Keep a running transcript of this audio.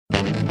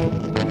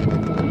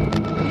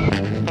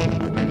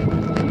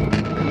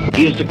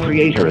He is the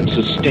creator and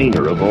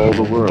sustainer of all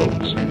the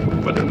worlds,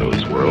 whether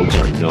those worlds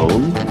are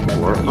known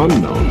or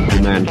unknown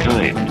to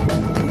mankind.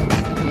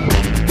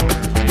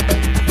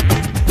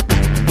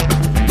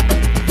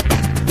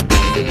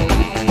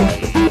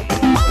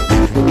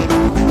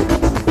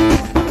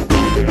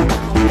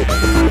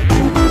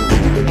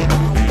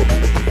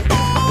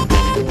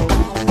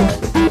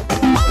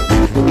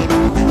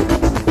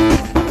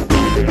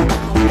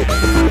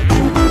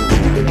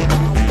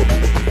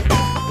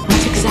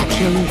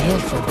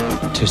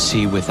 To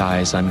see with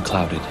eyes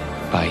unclouded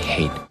by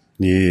hate.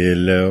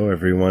 Hello,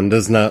 everyone.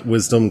 Does not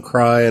wisdom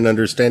cry and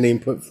understanding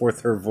put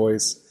forth her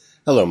voice?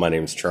 Hello, my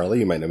name's Charlie.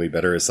 You might know me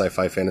better as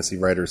sci-fi fantasy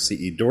writer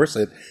C.E.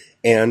 Dorset.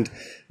 And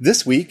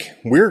this week,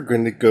 we're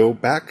going to go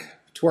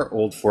back to our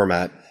old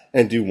format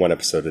and do one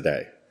episode a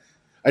day.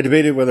 I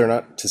debated whether or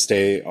not to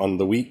stay on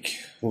the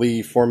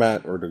weekly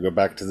format or to go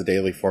back to the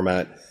daily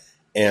format.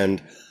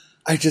 And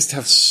I just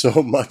have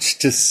so much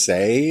to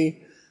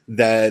say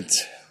that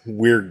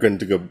we're going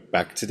to go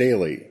back to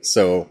daily.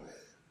 So,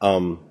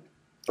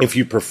 if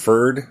you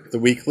preferred the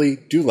weekly,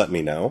 do let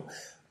me know.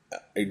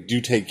 I do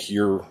take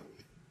your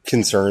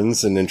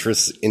concerns and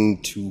interests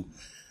into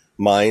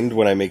mind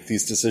when I make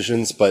these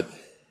decisions. But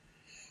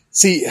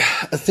see,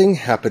 a thing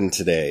happened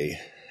today,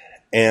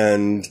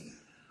 and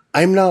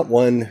I'm not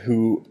one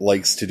who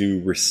likes to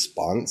do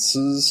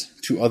responses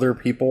to other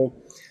people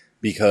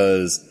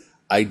because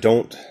I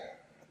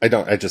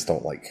just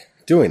don't like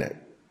doing it.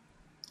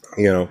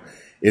 You know,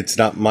 it's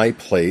not my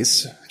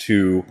place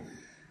to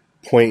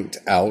point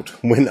out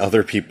when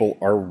other people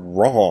are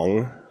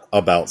wrong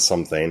about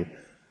something.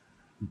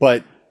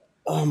 But,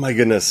 oh my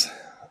goodness,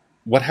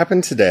 what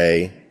happened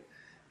today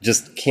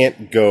just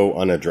can't go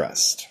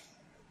unaddressed.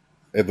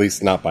 At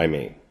least not by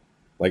me.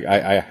 Like,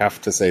 I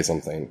have to say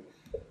something.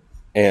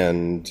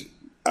 And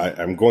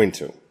I'm going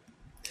to.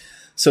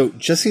 So,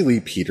 Jesse Lee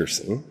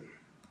Peterson,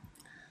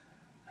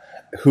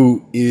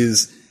 who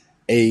is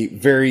a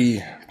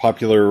very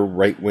popular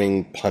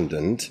right-wing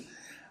pundit,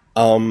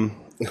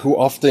 who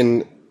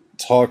often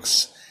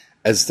talks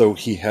as though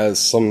he has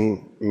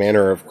some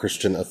manner of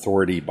Christian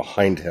authority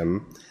behind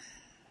him,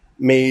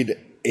 made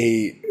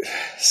a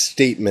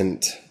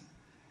statement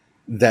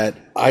that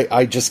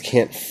I just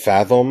can't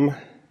fathom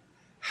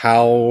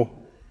how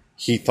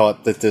he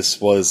thought that this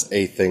was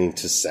a thing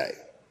to say.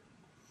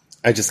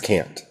 I just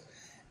can't.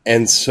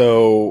 And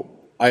so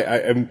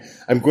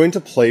I'm going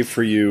to play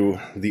for you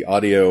the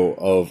audio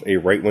of a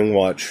Right Wing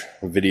Watch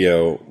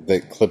video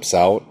that clips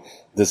out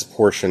this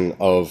portion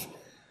of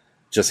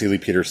Jesse Lee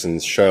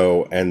Peterson's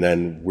show, and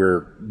then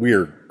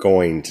we're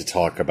going to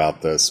talk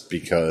about this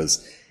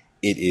because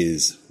it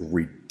is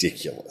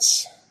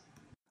ridiculous.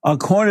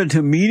 According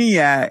to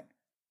Mediac,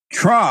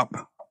 Trump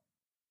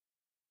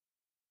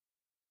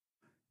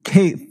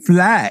take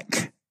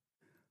flack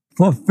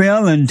for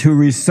failing to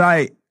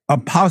recite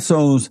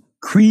Apostles'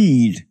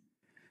 Creed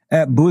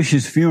at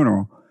Bush's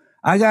funeral.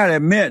 I gotta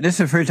admit, this is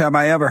the first time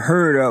I ever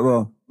heard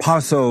of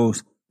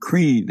Apostles'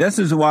 Creed. This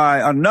is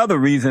why, another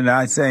reason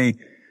I say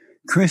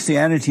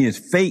Christianity is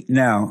fake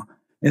now.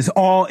 It's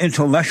all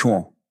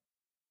intellectual.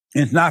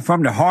 It's not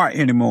from the heart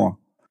anymore.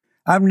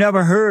 I've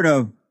never heard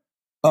of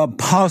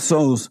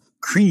Apostles'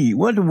 Creed.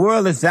 What the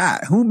world is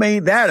that? Who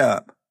made that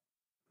up?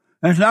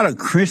 That's not a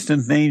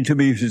Christian thing to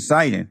be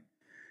reciting.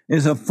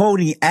 It's a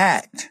phony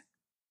act.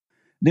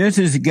 There's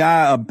this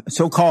guy, a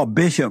so-called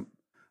Bishop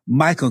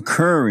Michael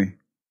Curry.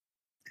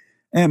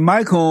 And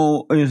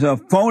Michael is a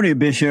phony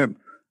bishop.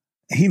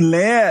 He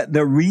led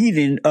the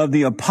reading of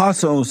the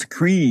Apostles'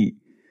 Creed.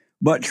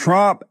 But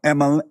Trump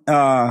and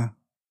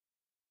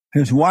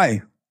his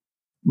wife,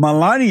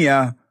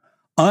 Melania,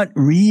 aren't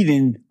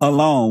reading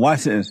alone.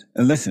 Watch this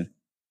and listen.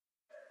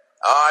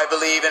 I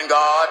believe in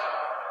God,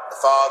 the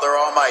Father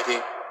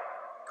Almighty,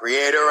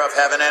 creator of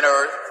heaven and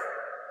earth.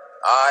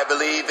 I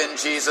believe in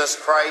Jesus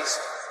Christ,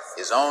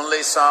 his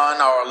only Son,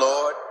 our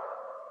Lord.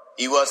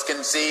 He was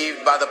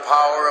conceived by the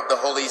power of the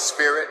Holy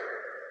Spirit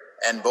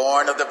and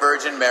born of the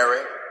Virgin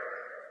Mary,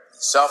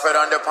 suffered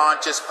under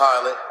Pontius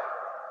Pilate,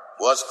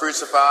 was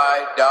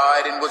crucified,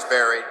 died, and was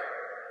buried.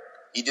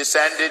 He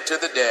descended to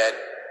the dead.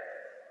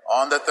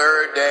 On the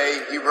third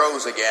day, he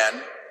rose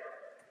again.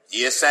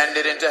 He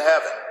ascended into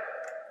heaven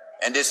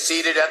and is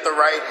seated at the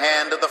right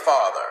hand of the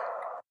Father.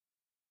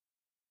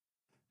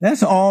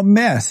 That's all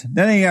mess.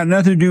 That ain't got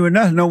nothing to do with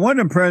nothing. No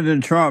wonder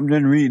President Trump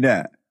didn't read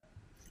that.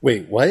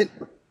 Wait, what?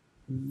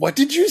 What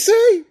did you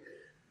say?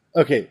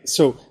 Okay,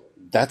 so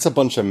that's a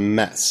bunch of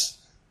mess.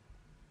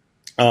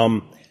 I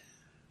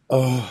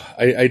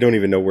don't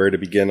even know where to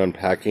begin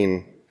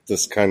unpacking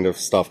this kind of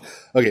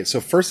stuff. Okay, so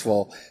first of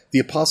all, the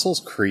Apostles'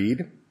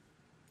 Creed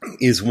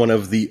is one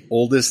of the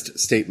oldest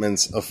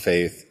statements of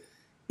faith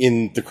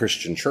in the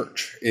Christian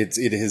church.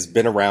 It has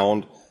been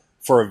around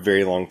for a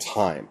very long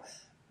time.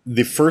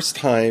 The first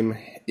time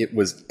it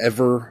was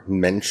ever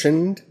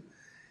mentioned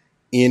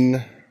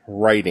in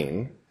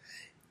writing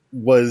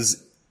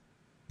was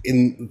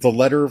in the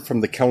letter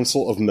from the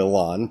Council of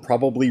Milan,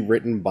 probably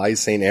written by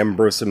St.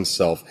 Ambrose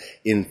himself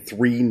in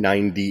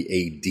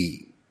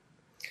 390 AD.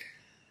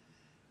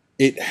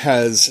 It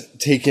has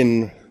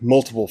taken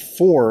multiple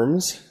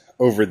forms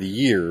over the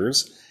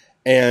years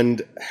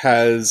and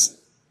has,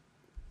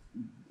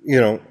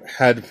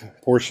 had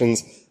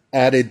portions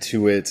added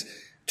to it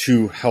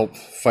to help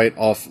fight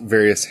off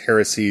various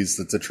heresies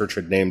that the church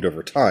had named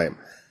over time.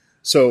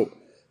 So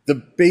the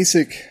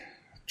basic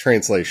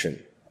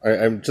translation,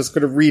 I'm just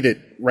going to read it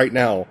right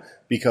now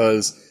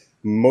because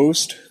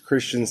most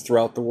Christians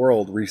throughout the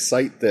world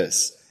recite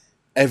this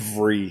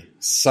every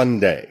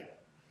Sunday.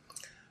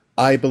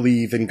 I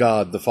believe in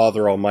God, the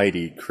Father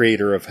Almighty,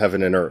 creator of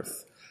heaven and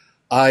earth.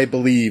 I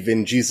believe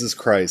in Jesus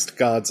Christ,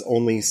 God's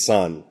only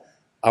Son,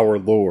 our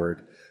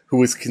Lord, who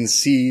was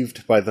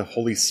conceived by the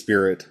Holy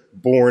Spirit,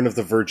 born of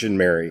the Virgin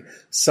Mary,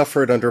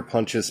 suffered under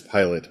Pontius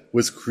Pilate,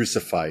 was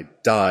crucified,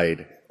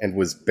 died, and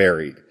was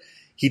buried.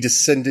 He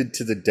descended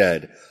to the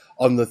dead.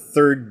 On the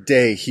third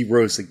day he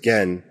rose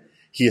again.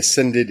 He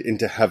ascended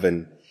into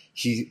heaven.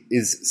 He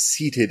is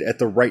seated at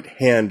the right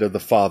hand of the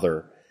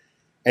Father,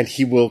 and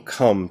he will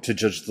come to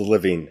judge the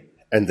living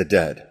and the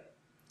dead.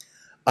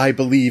 I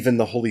believe in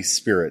the Holy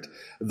Spirit,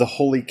 the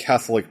Holy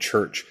Catholic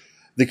Church,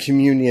 the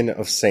communion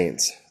of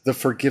saints, the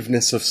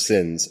forgiveness of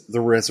sins, the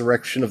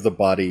resurrection of the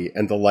body,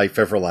 and the life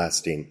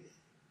everlasting.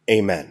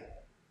 Amen.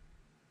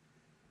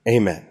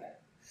 Amen.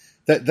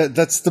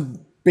 That's the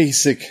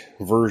basic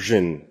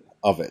version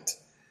of it.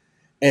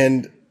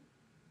 And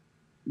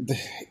the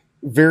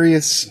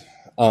various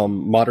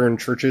modern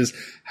churches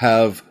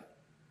have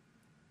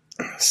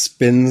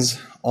spins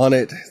on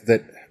it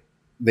that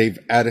they've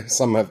added.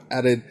 Some have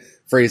added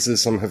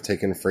phrases, some have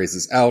taken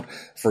phrases out.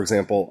 For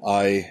example,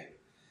 I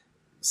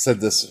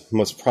said this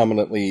most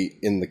prominently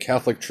in the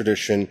Catholic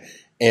tradition,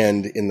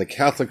 and in the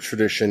Catholic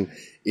tradition,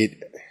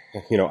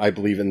 I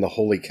believe in the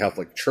Holy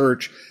Catholic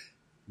Church,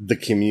 the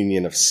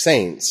communion of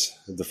saints,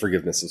 the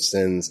forgiveness of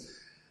sins.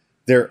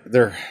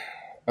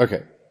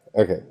 Okay.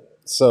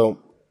 So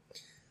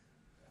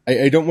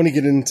I don't want to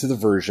get into the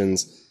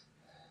versions.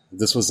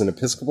 This was an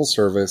Episcopal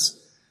service.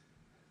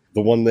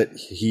 The one that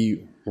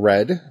he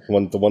read,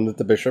 the one that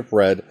the bishop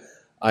read,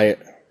 I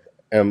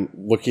am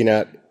looking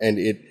at, and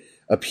it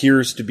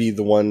appears to be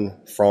the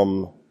one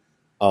from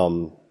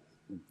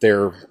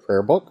their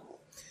prayer book.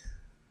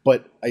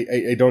 But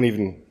I don't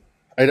even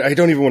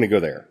want to go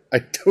there. I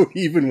don't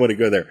even want to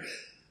go there.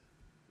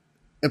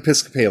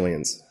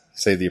 Episcopalians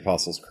say the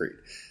Apostles' Creed.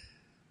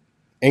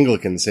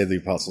 Anglicans say the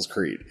Apostles'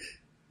 Creed.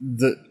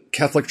 The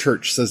Catholic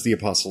Church says the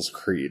Apostles'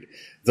 Creed.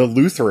 The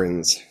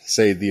Lutherans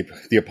say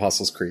the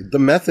Apostles' Creed. The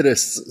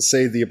Methodists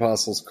say the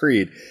Apostles'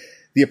 Creed.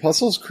 The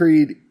Apostles'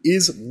 Creed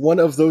is one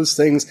of those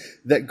things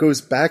that goes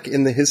back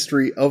in the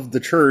history of the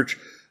church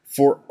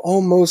for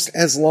almost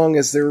as long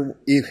as there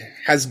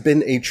has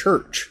been a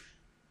church,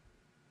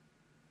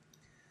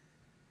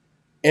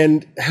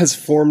 and has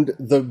formed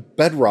the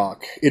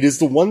bedrock. It is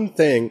the one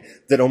thing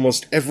that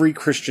almost every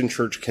Christian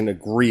church can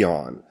agree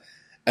on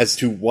as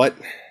to what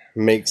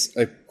makes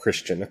a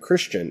Christian a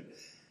Christian.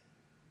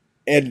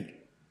 And,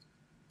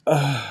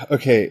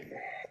 okay,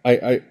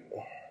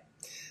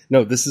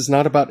 no, this is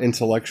not about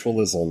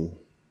intellectualism.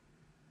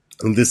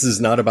 And this is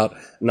not about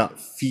not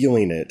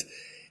feeling it.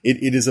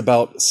 It is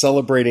about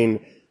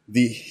celebrating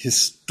the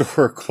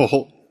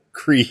historical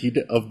creed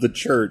of the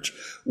church,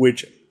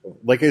 which,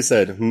 like I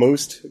said,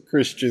 most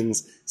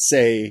Christians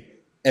say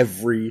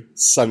every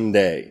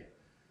Sunday.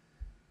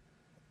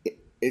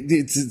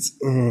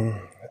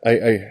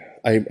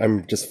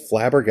 I'm just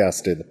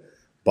flabbergasted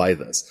by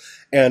this.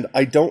 And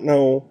I don't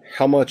know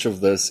how much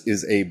of this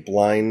is a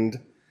blind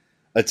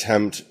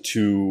attempt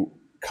to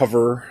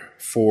cover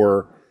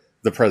for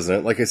the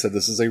president. Like I said,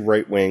 this is a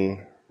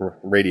right-wing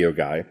radio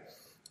guy.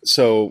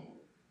 So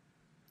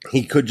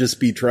he could just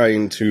be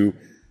trying to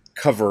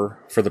cover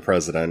for the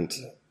president.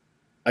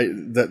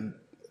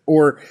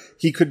 Or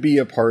he could be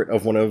a part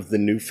of one of the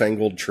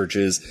newfangled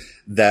churches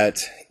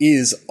that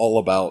is all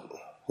about,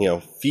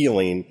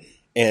 feeling,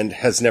 and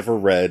has never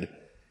read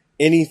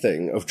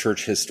anything of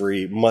church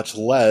history, much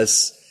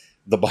less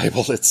the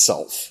Bible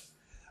itself.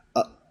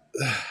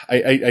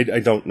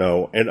 I don't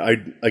know. And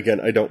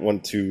I don't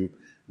want to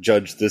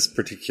judge this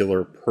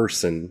particular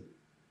person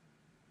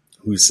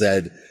who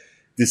said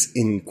this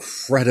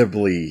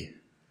incredibly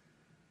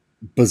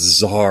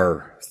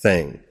bizarre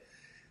thing.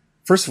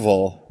 First of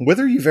all,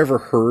 whether you've ever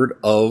heard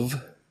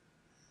of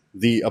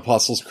the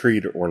Apostles'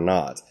 Creed or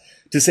not,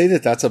 to say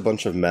that that's a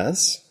bunch of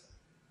mess,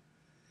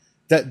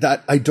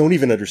 that I don't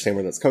even understand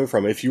where that's coming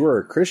from. If you are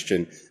a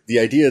Christian, the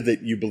idea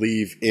that you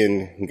believe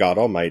in God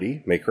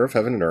Almighty, maker of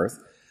heaven and earth,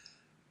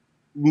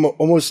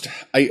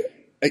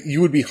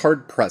 you would be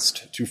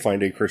hard-pressed to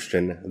find a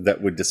Christian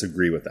that would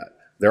disagree with that.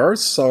 There are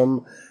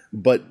some,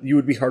 but you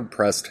would be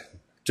hard-pressed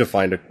to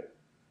find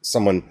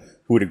someone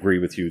who would agree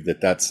with you that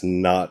that's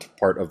not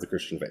part of the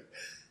Christian faith.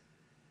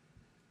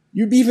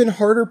 You'd be even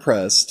harder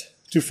pressed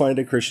to find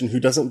a Christian who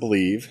doesn't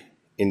believe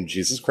in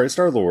Jesus Christ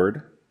our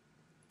Lord,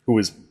 who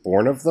was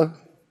born of the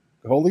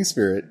Holy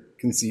Spirit,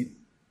 conceived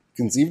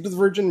of the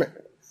Virgin Mary,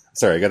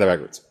 Sorry, I got that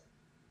backwards.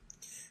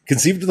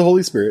 Conceived of the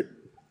Holy Spirit,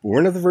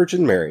 born of the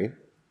Virgin Mary,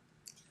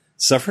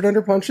 suffered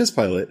under Pontius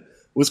Pilate,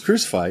 was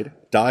crucified,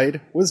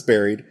 died, was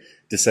buried,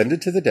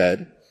 descended to the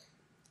dead,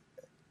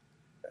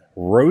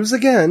 rose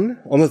again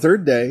on the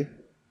third day,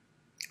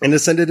 and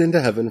ascended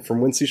into heaven,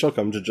 from whence he shall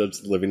come to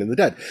judge the living and the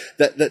dead.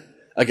 That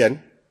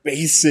again,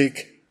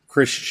 basic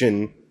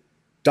Christian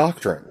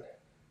doctrine.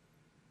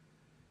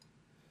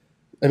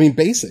 I mean,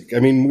 basic. I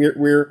mean,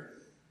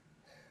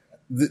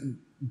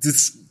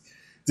 this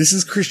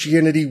is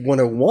Christianity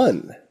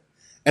 101.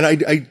 And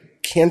I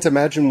can't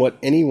imagine what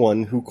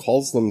anyone who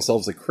calls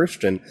themselves a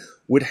Christian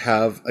would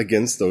have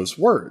against those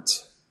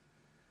words.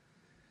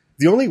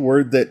 The only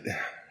word that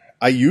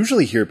I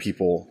usually hear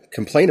people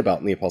complain about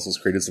in the Apostles'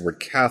 Creed is the word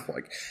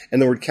Catholic.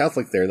 And the word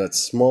Catholic there,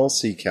 that's small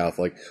c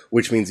Catholic,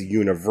 which means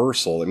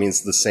universal. It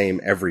means the same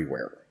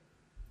everywhere.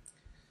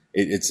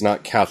 It's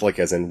not Catholic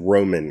as in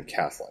Roman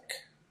Catholic.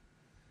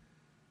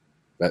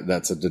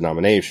 That's a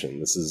denomination.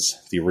 This is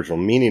the original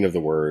meaning of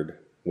the word,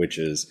 which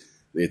is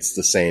it's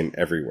the same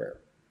everywhere.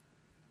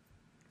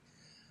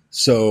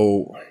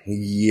 So,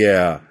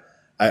 yeah,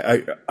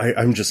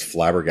 I'm just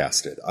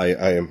flabbergasted.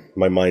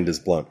 My mind is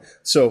blown.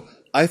 So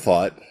I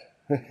thought,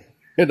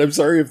 and I'm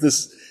sorry if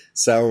this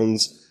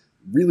sounds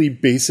really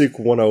basic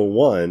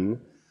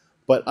 101,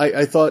 but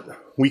I thought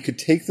we could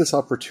take this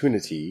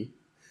opportunity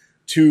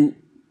to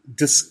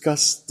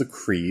discuss the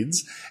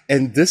creeds,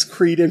 and this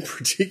creed in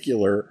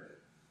particular,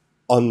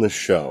 on the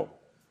show.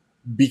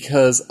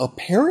 Because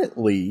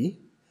apparently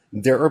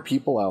there are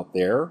people out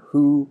there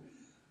who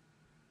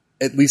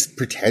at least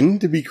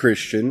pretend to be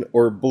Christian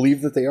or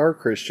believe that they are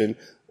Christian,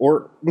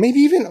 or maybe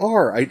even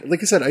are.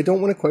 Like I said, I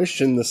don't want to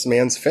question this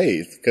man's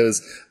faith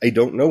because I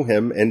don't know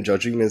him and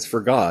judging is for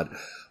God.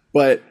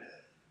 But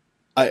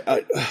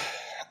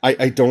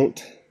I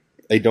don't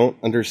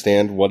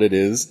understand what it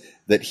is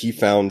that he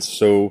found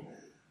so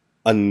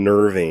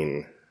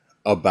unnerving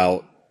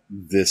about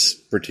this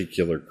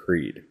particular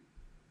creed.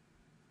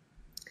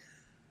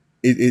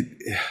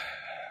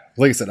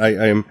 Like I said,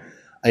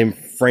 I am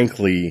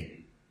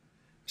frankly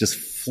just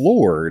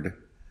floored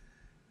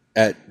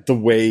at the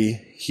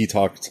way he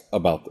talked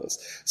about this.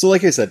 So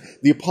like I said,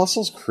 the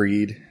Apostles'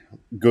 Creed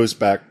goes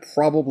back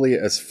probably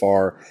as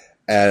far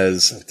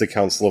as the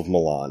Council of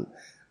Milan.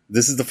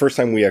 This is the first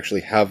time we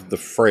actually have the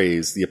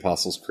phrase, the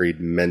Apostles' Creed,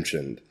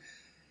 mentioned.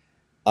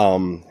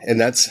 And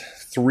that's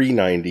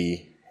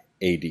 390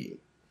 AD.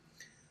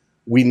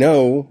 We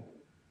know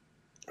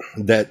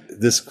that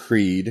this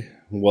creed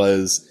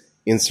was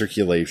in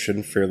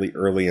circulation fairly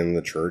early in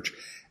the church,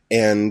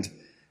 and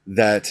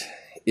that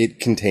it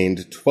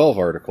contained 12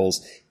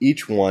 articles.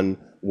 Each one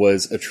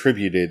was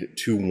attributed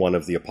to one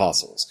of the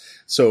apostles.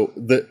 So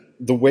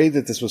the way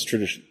that this was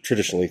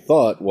traditionally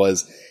thought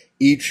was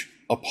each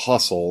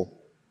apostle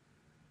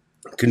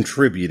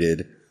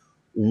contributed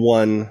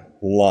one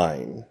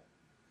line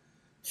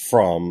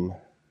from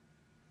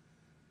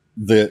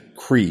the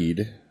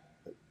creed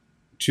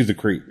to the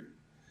creed.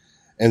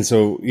 And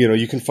so,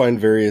 you can find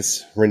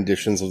various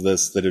renditions of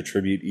this that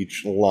attribute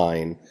each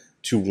line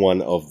to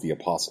one of the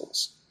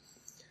apostles.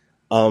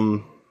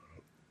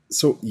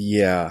 So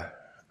yeah,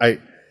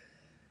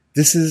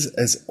 this is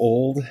as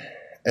old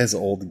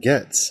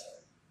gets.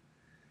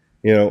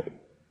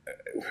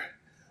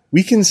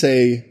 We can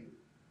say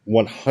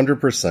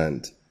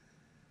 100%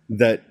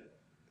 that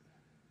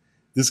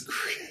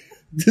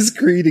this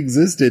creed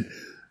existed.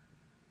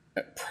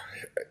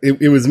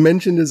 It was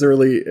mentioned as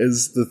early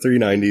as the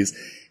 390s.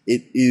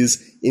 It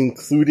is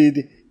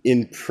included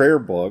in prayer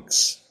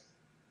books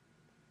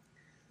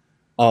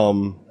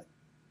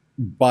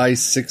by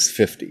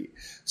 650.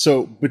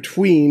 So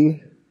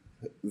between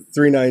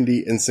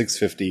 390 and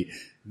 650,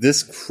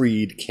 this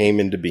creed came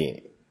into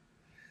being.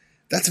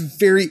 That's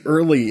very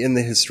early in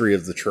the history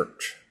of the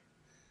church.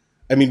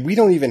 I mean, we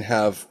don't even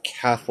have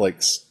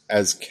Catholics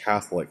as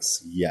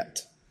Catholics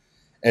yet.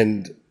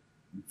 And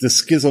the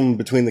schism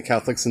between the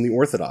Catholics and the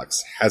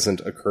Orthodox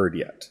hasn't occurred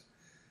yet.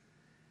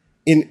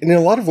 In a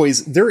lot of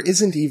ways, there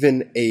isn't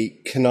even a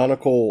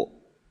canonical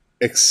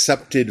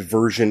accepted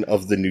version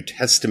of the New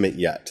Testament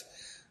yet,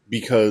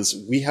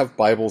 because we have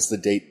Bibles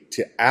that date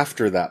to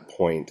after that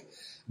point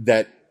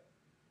that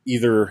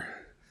either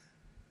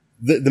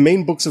the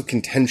main books of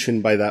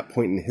contention by that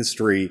point in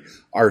history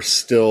are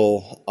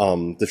still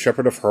the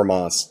Shepherd of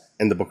Hermas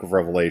and the Book of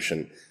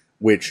Revelation,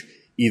 which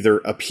either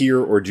appear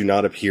or do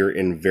not appear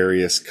in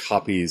various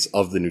copies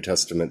of the New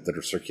Testament that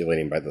are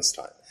circulating by this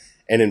time.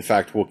 And in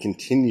fact, will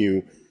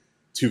continue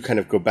to kind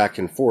of go back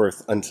and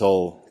forth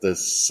until the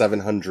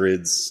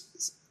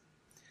 700s,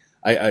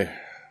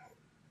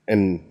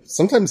 and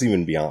sometimes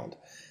even beyond.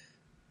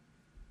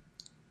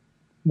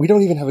 We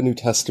don't even have a New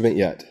Testament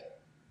yet,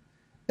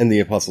 and the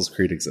Apostles'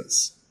 Creed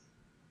exists.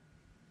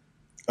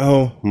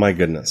 Oh my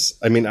goodness.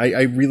 I mean,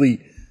 I'm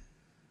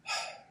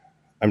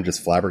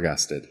just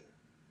flabbergasted.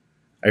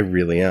 I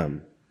really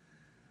am.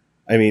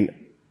 I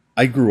mean,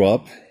 I grew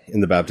up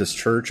in the Baptist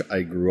church.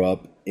 I grew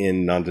up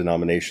in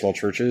non-denominational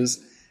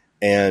churches.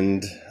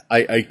 And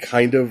I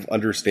kind of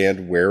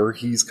understand where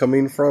he's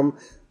coming from,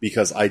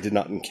 because I did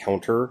not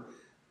encounter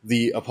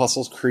the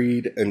Apostles'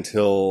 Creed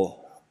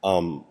until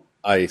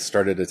I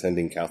started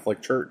attending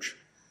Catholic church.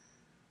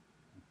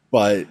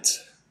 But,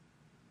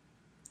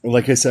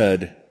 like I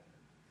said,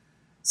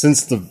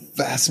 since the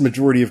vast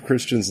majority of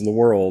Christians in the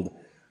world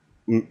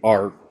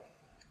are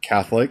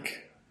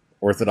Catholic,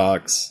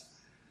 Orthodox,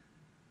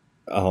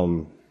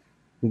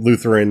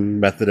 Lutheran,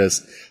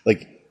 Methodist,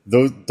 like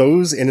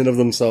those in and of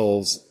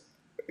themselves,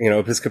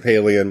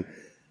 Episcopalian,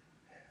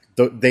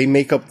 they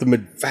make up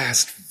the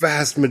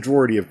vast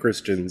majority of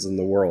Christians in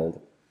the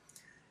world.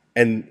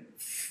 And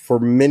for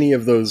many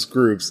of those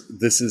groups,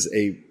 this is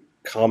a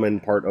common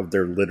part of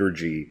their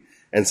liturgy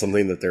and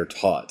something that they're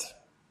taught.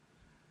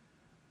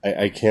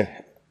 I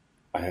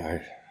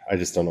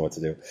just don't know what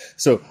to do.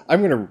 So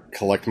I'm going to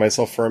collect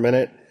myself for a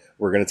minute.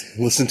 We're going to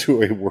listen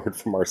to a word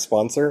from our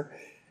sponsor,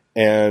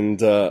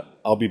 and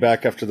I'll be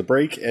back after the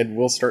break, and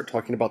we'll start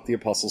talking about the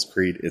Apostles'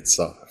 Creed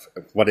itself,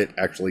 what it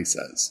actually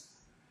says.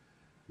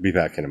 Be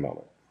back in a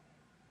moment.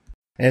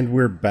 And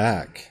we're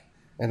back,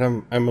 and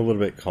I'm a little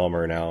bit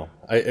calmer now.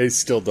 I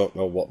still don't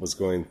know what was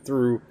going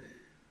through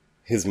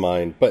his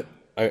mind, but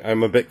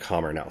I'm a bit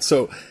calmer now.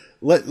 So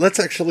let's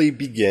actually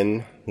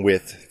begin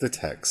with the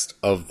text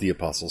of the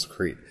Apostles'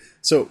 Creed.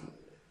 So,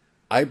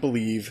 I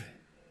believe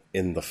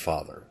in the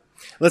Father.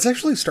 Let's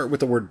actually start with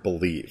the word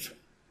believe.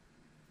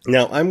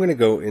 Now, I'm going to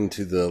go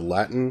into the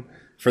Latin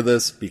for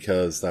this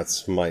because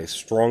that's my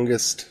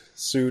strongest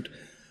suit,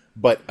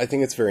 but I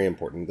think it's very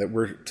important that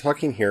we're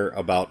talking here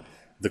about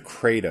the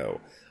credo.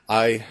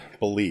 I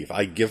believe.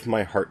 I give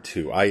my heart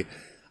to. I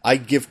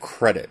give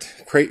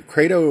credit.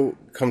 Credo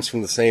comes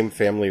from the same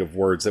family of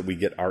words that we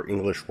get our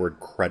English word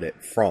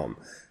credit from.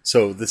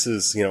 So this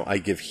is, I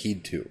give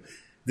heed to.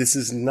 This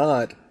is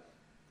not,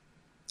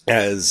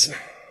 as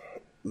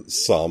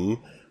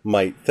some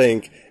might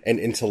think, an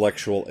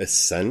intellectual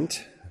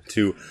assent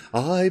to,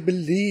 I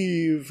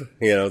believe,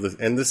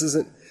 and this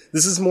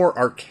is more,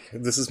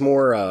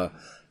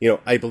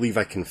 I believe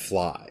I can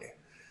fly,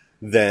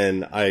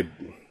 than I,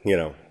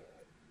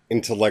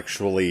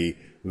 intellectually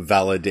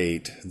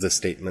validate the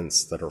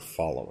statements that are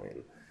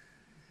following.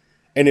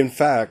 And in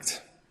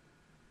fact,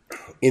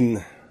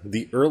 in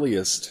the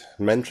earliest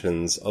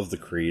mentions of the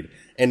creed,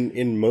 and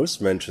in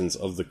most mentions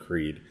of the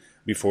creed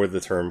before the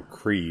term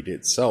creed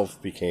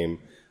itself became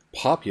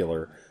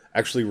popular,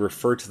 actually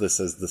refer to this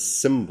as the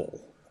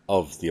symbol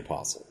of the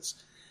apostles.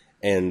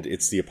 And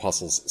it's the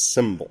apostles'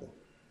 symbol,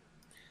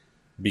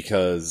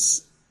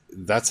 because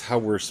that's how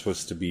we're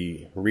supposed to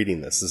be reading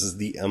this. This is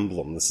the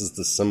emblem. This is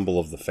the symbol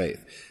of the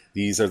faith.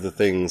 These are the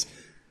things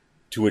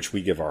to which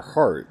we give our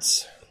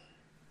hearts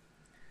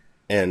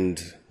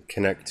and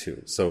connect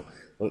to. So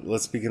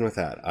let's begin with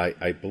that.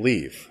 I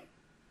believe.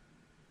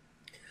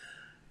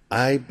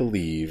 I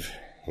believe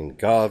in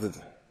God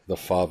the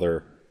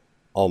Father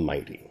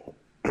Almighty.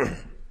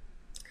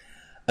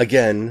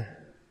 Again,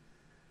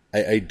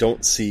 I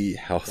don't see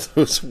how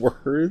those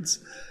words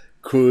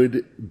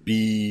could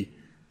be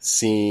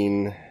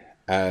seen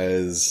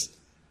as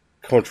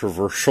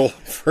controversial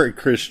for a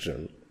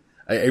Christian.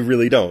 I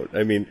really don't.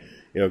 I mean,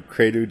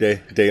 credo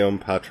Deum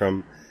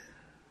Patrum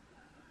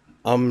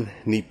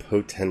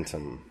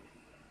Omnipotentem.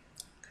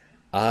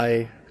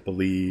 I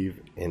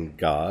believe in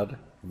God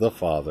the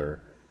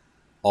Father,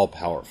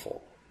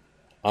 all-powerful,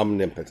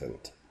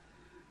 omnipotent,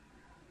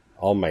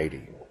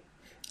 almighty.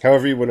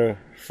 However you want to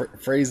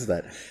phrase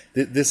that.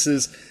 This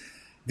is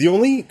the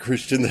only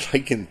Christian that I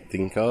can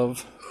think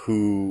of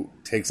who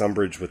takes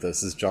umbrage with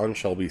this is John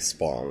Shelby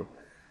Spong.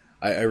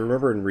 I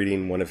remember in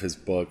reading one of his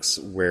books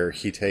where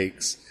he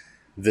takes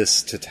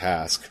this to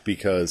task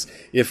because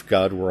if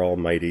God were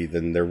almighty,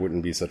 then there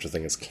wouldn't be such a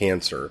thing as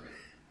cancer.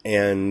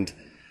 And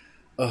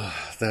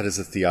that is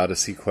a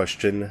theodicy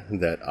question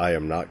that I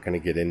am not going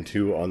to get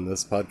into on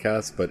this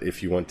podcast, but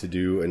if you want to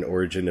do an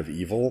Origin of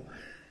Evil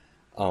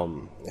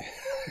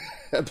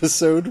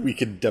episode, we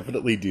could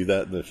definitely do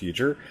that in the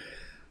future.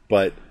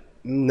 But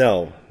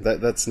no,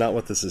 that's not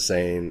what this is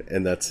saying,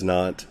 and that's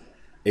not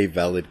a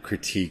valid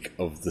critique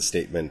of the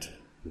statement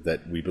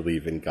that we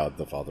believe in God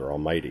the Father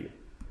Almighty.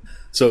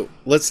 So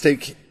let's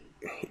take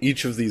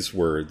each of these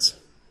words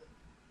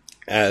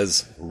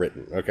as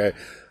written, okay?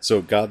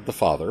 So God the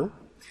Father,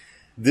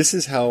 this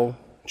is how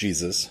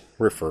Jesus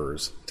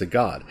refers to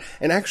God.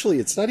 And actually,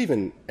 it's not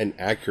even an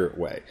accurate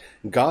way.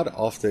 God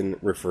often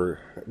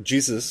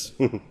Jesus,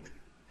 you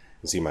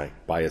see my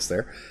bias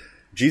there,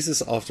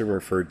 Jesus often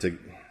referred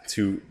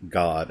to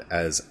God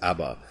as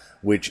Abba,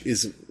 which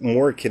is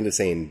more akin to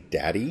saying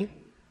daddy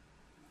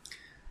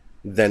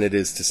than it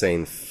is to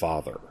saying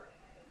father.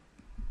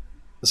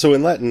 So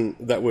in Latin,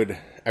 that would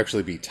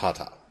actually be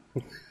tata,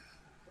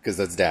 because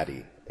that's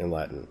daddy in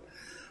Latin.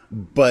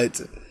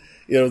 But,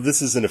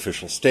 this is an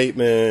official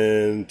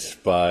statement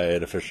by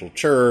an official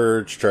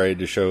church trying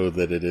to show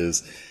that it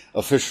is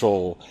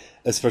official,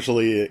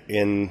 especially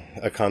in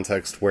a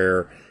context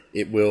where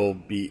it will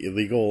be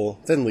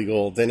illegal, then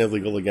legal, then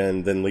illegal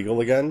again, then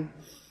legal again.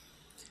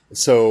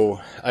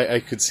 So I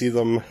could see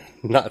them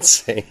not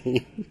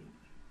saying.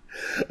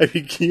 I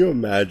mean, can you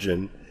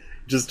imagine?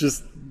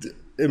 Just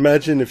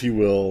imagine, if you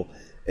will,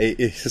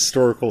 a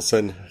historical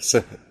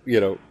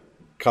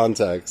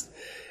context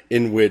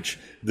in which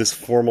this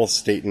formal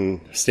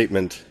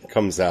statement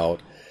comes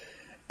out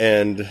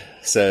and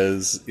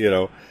says,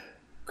 I'm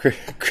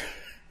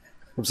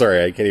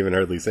sorry, I can't even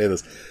hardly say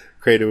this,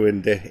 credo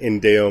in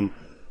Deum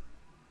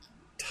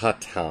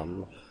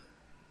tatam.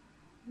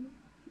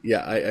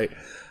 Yeah,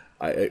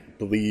 I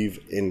believe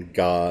in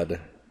God,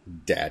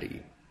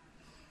 Daddy.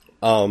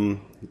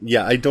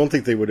 I don't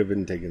think they would have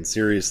been taken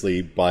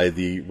seriously by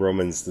the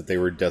Romans that they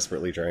were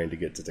desperately trying to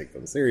get to take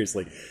them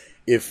seriously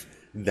if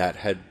that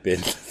had been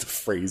the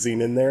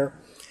phrasing in there.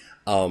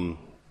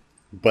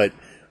 But,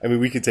 I mean,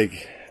 we could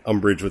take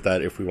umbrage with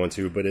that if we want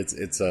to, but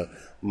it's a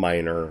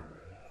minor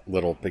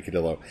little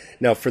picadillo.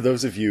 Now, for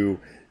those of you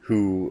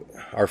who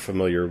are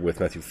familiar with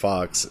Matthew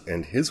Fox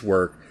and his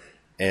work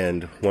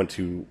and want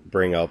to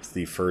bring up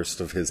the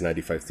first of his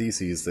 95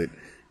 Theses, that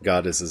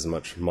God is as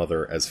much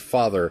mother as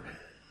father,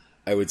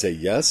 I would say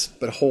yes,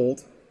 but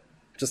hold.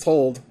 Just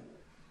hold.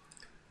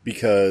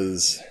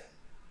 Because,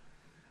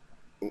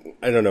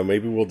 I don't know,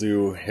 maybe we'll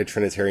do a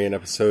Trinitarian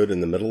episode in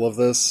the middle of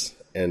this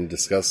and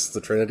discuss the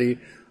Trinity.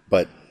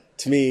 But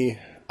to me,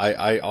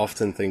 I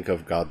often think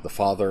of God the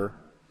Father,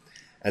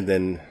 and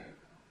then...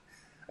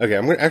 Okay,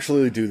 I'm going to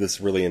actually do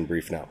this really in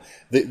brief now.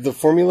 The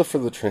formula for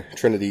the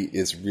Trinity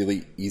is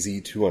really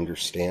easy to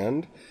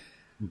understand,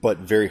 but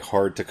very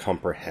hard to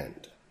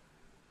comprehend.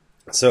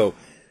 So,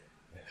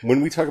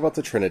 when we talk about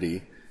the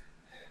Trinity,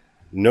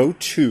 no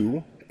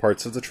two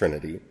parts of the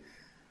Trinity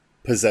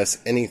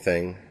possess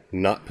anything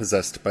not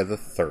possessed by the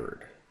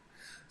third.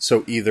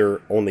 So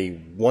either only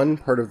one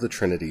part of the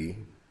Trinity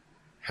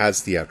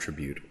has the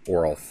attribute,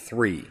 or all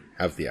three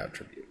have the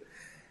attribute.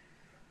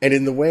 And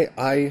in the way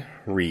I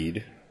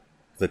read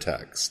the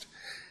text,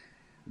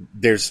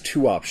 there's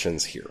two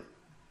options here.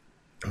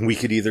 We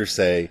could either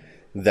say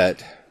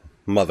that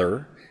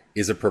mother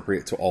is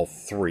appropriate to all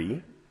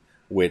three,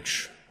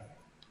 which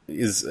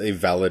is a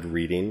valid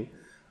reading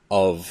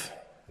of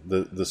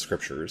the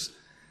scriptures.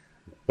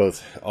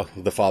 Both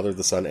the Father,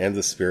 the Son, and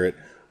the Spirit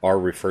are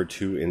referred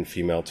to in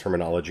female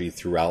terminology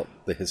throughout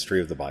the history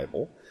of the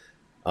Bible.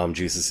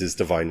 Jesus is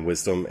divine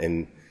wisdom,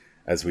 and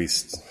as we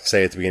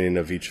say at the beginning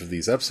of each of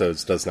these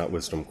episodes, does not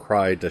wisdom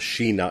cry? Does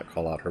she not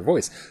call out her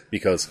voice?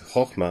 Because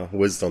chokhmah,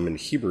 wisdom in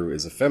Hebrew,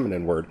 is a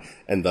feminine word,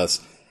 and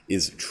thus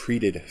is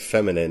treated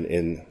feminine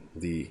in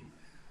the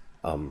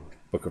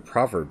book of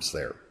Proverbs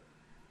there.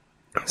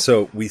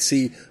 So we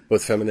see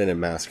both feminine and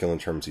masculine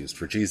terms used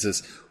for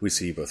Jesus. We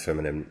see both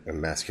feminine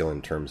and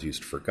masculine terms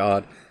used for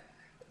God.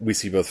 We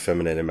see both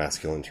feminine and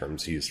masculine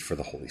terms used for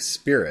the Holy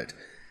Spirit.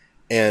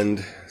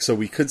 And so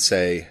we could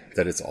say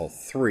that it's all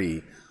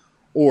three,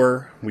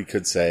 or we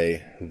could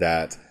say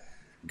that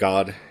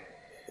God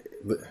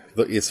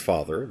is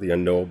Father, the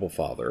unknowable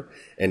Father,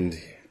 and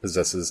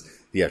possesses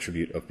the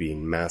attribute of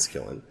being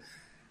masculine.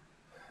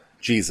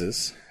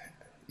 Jesus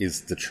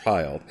is the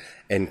child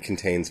and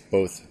contains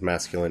both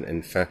masculine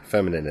and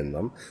feminine in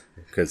them,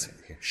 because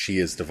she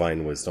is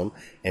divine wisdom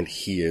and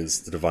he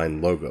is the divine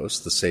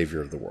logos, the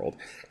savior of the world.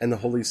 And the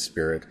Holy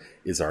Spirit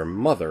is our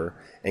mother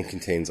and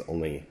contains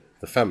only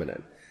the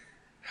feminine.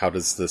 How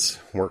does this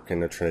work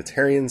in a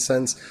Trinitarian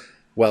sense?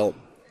 Well,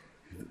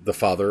 the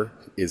Father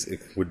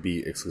would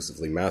be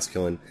exclusively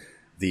masculine.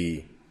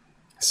 The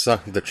Son,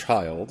 the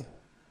child,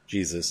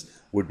 Jesus,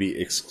 would be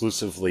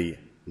exclusively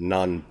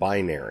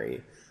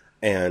non-binary,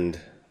 and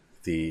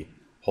the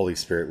Holy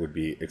Spirit would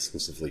be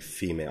exclusively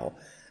female.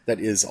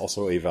 That is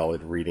also a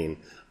valid reading,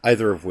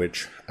 either of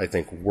which I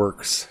think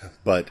works,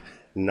 but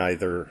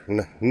neither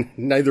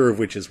of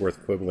which is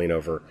worth quibbling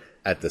over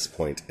at this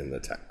point in the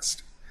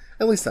text.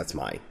 At least that's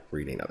my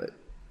reading of it.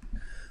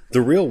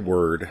 The real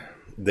word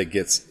that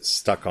gets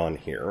stuck on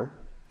here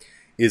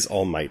is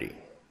Almighty.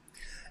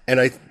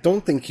 And I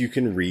don't think you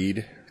can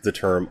read the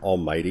term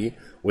Almighty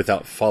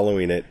without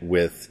following it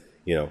with,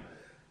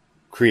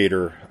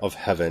 Creator of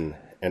heaven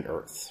and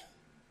earth.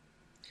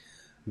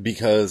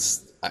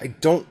 Because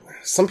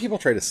some people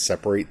try to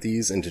separate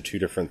these into two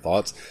different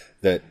thoughts,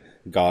 that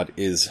God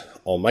is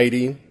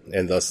almighty,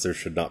 and thus there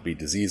should not be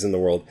disease in the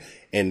world,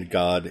 and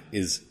God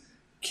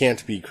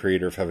can't be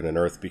creator of heaven and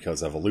earth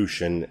because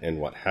evolution and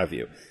what have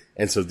you.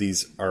 And so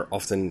these are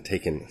often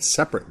taken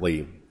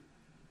separately,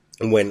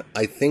 when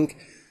I think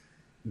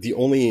the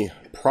only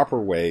proper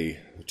way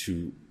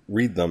to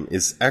read them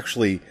is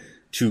actually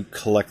to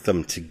collect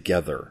them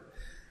together.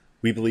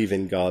 We believe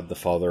in God the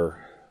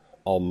Father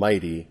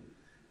Almighty,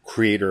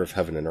 creator of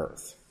heaven and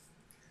earth.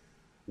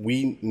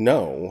 We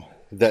know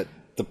that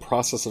the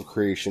process of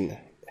creation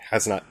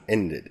has not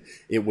ended.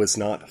 It was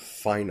not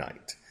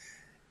finite.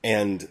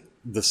 And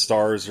the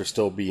stars are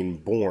still being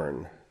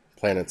born.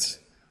 Planets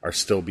are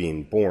still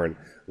being born.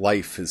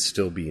 Life is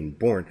still being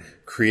born.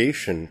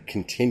 Creation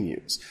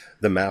continues.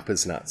 The map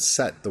is not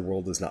set. The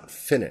world is not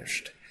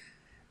finished.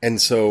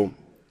 And so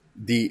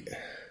the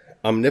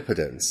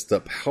omnipotence, the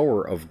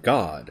power of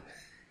God,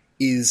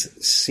 is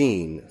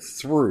seen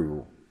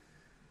through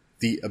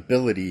the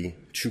ability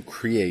to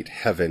create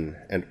heaven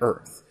and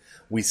earth.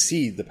 We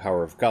see the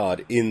power of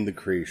God in the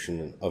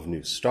creation of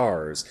new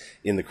stars,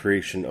 in the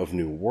creation of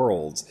new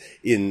worlds,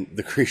 in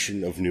the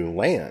creation of new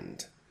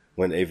land,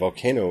 when a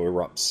volcano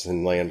erupts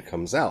and land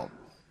comes out.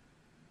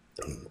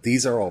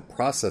 These are all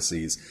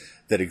processes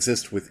that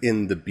exist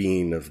within the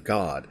being of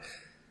God,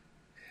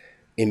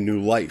 in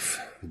new life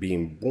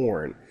being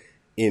born,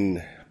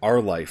 in our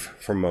life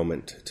from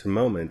moment to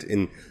moment,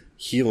 in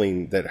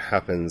healing that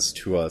happens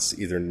to us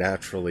either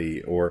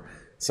naturally or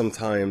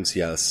sometimes,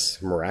 yes,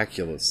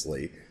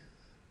 miraculously,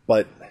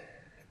 but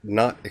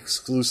not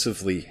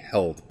exclusively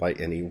held by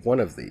any one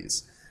of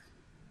these.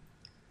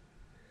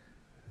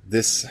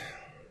 This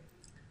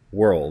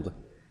world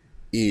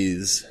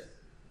is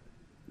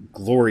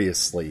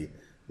gloriously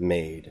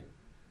made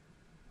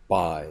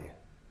by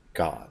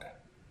God.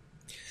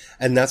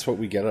 And that's what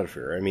we get out of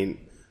here. I mean,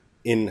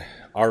 in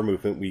our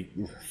movement, we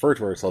refer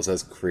to ourselves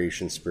as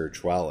creation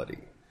spirituality.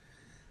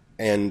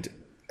 And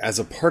as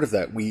a part of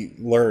that, we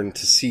learn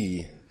to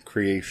see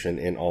creation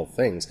in all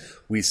things.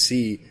 We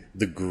see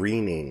the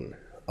greening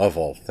of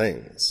all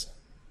things.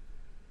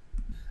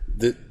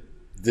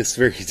 This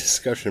very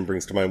discussion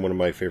brings to mind one of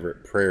my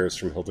favorite prayers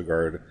from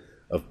Hildegard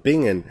of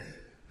Bingen,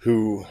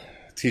 who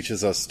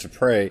teaches us to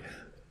pray,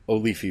 "O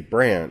leafy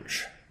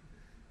branch,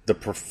 the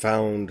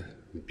profound,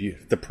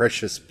 the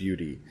precious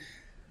beauty,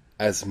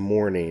 as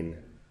morning,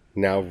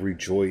 now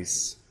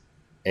rejoice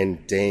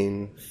and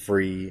deign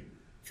free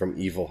from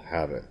evil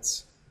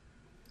habits,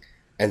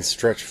 and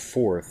stretch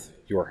forth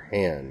your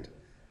hand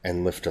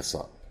and lift us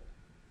up."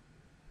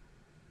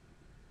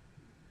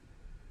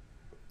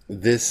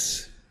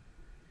 This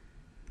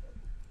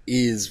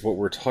is what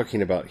we're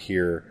talking about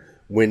here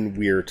when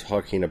we're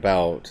talking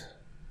about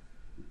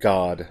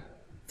God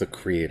the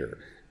Creator,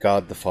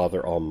 God the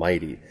Father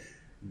Almighty.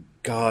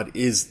 God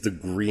is the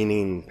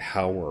greening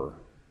power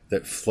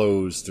that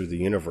flows through the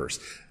universe.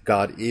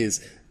 God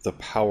is the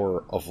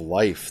power of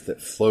life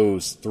that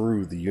flows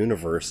through the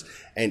universe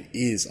and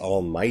is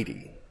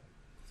almighty.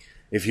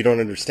 If you don't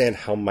understand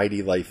how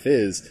mighty life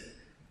is,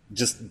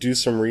 just do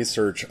some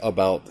research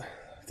about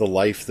the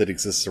life that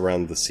exists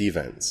around the sea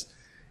vents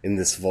in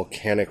this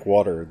volcanic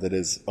water that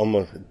is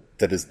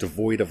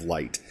devoid of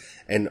light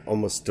and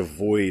almost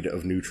devoid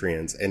of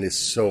nutrients and is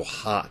so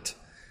hot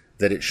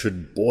that it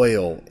should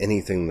boil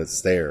anything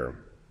that's there.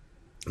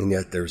 And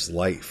yet there's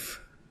life.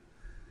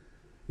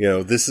 You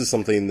know, this is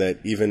something that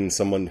even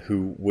someone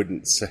who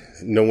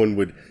no one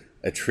would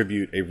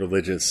attribute a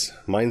religious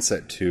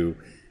mindset to.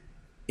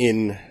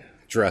 In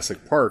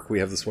Jurassic Park, we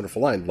have this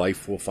wonderful line,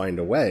 "Life will find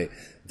a way."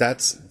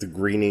 That's the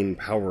greening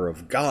power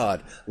of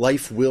God.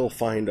 Life will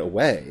find a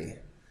way.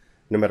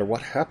 No matter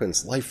what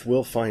happens, life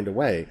will find a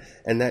way.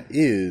 And that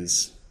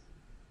is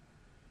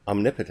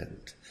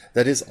omnipotent.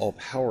 That is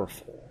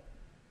all-powerful.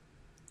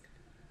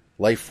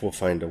 Life will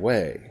find a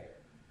way.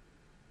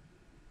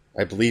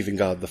 I believe in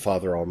God the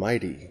Father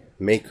Almighty,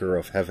 maker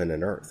of heaven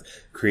and earth,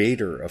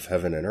 creator of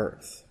heaven and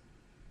earth.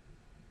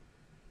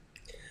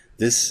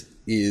 This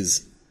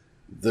is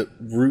the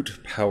root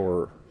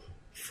power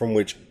from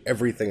which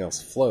everything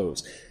else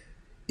flows.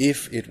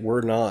 If it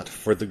were not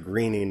for the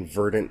greening,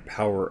 verdant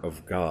power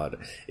of God,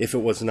 if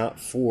it was not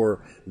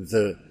for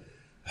the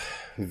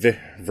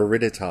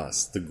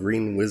viriditas, the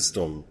green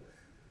wisdom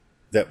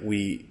that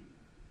we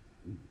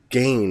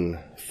gain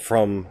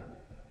from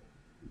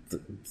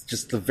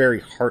just the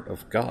very heart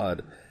of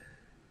God,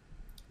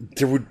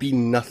 there would be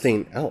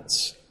nothing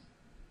else.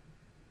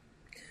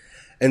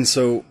 And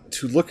so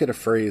to look at a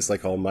phrase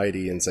like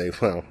almighty and say,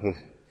 well,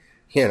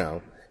 you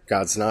know,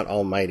 God's not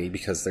almighty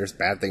because there's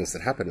bad things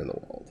that happen in the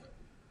world.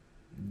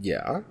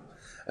 Yeah,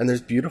 and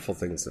there's beautiful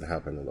things that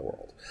happen in the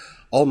world.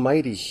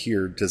 Almighty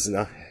here does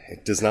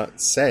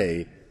not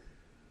say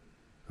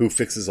who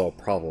fixes all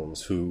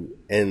problems, who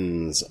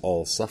ends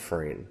all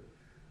suffering,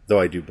 though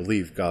I do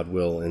believe God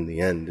will in the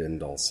end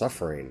end all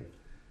suffering.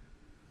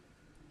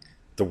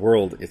 The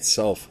world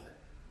itself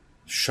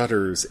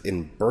shudders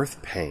in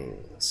birth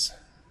pangs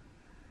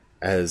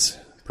as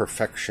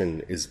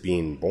perfection is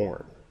being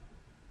born.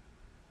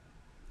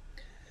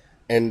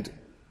 And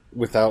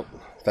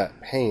without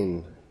that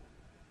pain,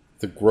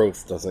 the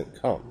growth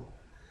doesn't come.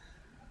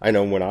 I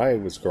know when I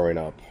was growing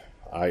up,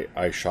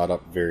 I shot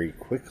up very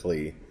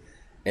quickly,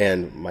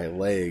 and my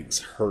legs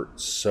hurt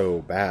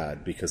so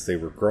bad because they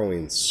were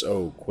growing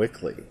so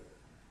quickly.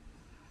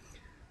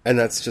 And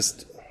that's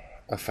just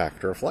a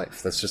factor of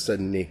life. That's just the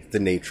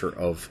nature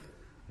of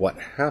what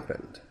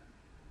happened.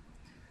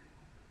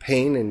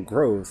 Pain and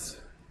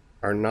growth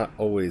are not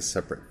always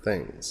separate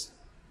things.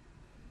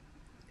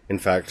 In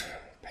fact,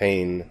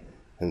 pain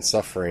and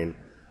suffering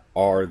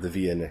are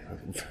the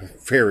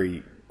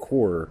very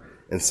core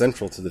and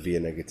central to the via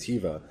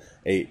negativa,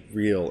 a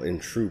real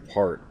and true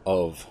part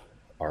of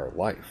our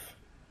life.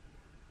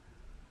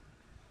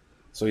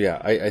 So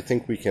yeah, I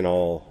think we can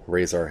all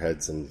raise our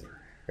heads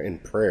in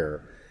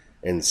prayer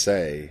and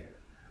say,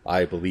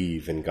 I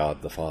believe in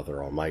God the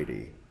Father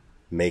Almighty,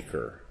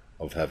 maker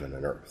of heaven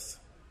and earth.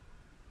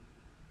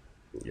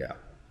 Yeah.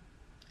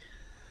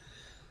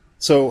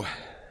 So,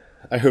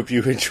 I hope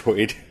you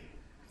enjoyed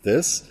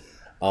this.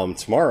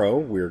 Tomorrow,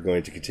 we're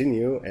going to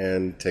continue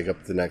and take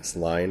up the next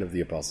line of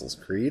the Apostles'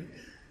 Creed.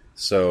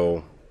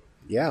 So,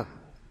 yeah.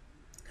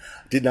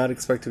 Did not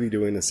expect to be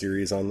doing a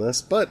series on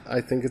this, but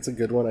I think it's a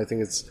good one. I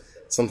think it's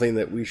something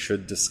that we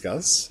should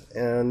discuss.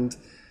 And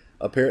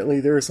apparently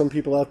there are some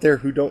people out there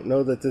who don't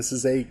know that this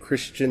is a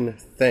Christian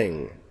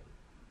thing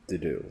to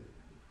do.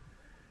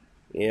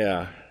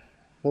 Yeah.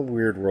 What a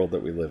weird world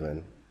that we live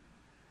in.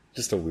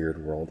 Just a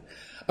weird world.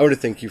 I want to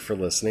thank you for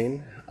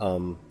listening.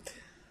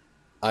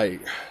 I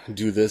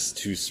do this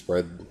to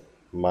spread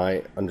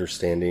my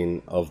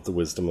understanding of the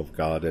wisdom of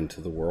God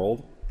into the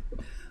world.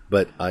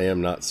 But I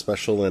am not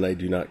special, and I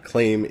do not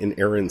claim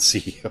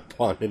inerrancy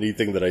upon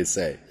anything that I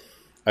say.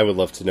 I would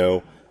love to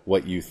know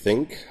what you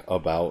think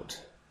about,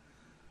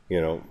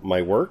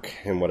 my work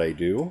and what I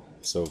do.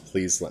 So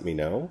please let me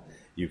know.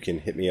 You can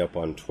hit me up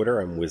on Twitter.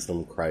 I'm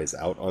Wisdom Cries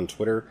Out on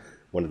Twitter.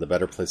 One of the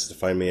better places to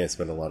find me. I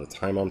spend a lot of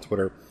time on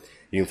Twitter.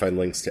 You can find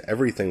links to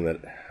everything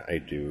that I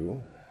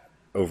do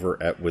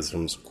over at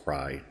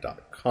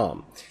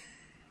wisdomscry.com.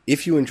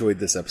 If you enjoyed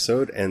this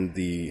episode and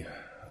the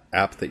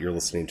app that you're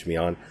listening to me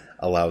on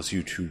allows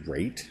you to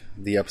rate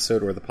the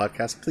episode or the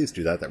podcast, please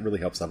do that. That really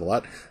helps out a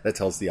lot. That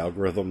tells the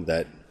algorithm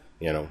that,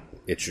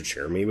 it should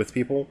share me with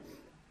people.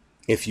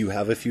 If you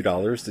have a few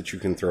dollars that you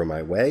can throw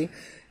my way,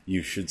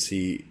 you should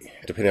see,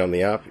 depending on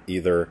the app,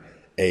 either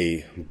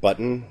a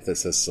button that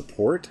says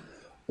support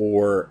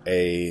or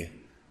in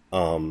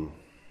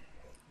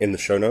the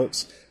show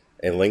notes,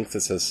 a link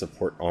that says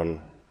support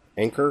on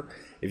Anchor.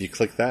 If you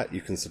click that, you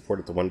can support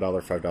at the $1,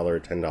 $5, or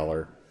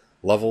 $10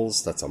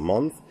 levels. That's a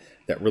month.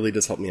 That really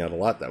does help me out a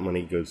lot. That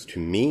money goes to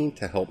me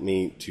to help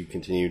me to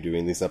continue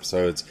doing these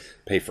episodes,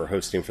 pay for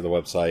hosting for the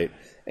website,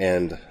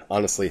 and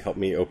honestly help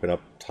me open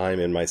up time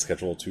in my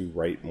schedule to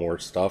write more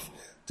stuff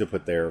to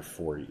put there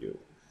for you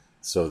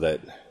so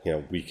that,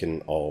 we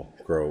can all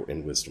grow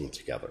in wisdom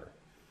together.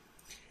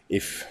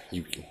 If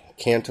you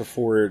can't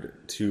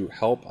afford to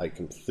help, I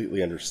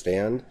completely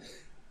understand.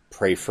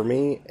 Pray for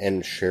me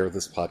and share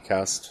this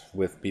podcast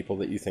with people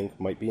that you think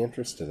might be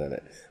interested in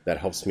it. That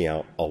helps me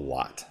out a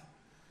lot.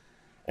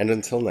 And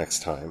until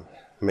next time,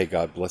 may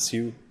God bless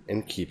you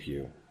and keep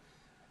you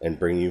and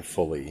bring you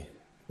fully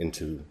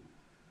into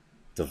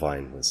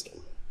divine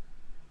wisdom.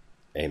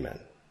 Amen.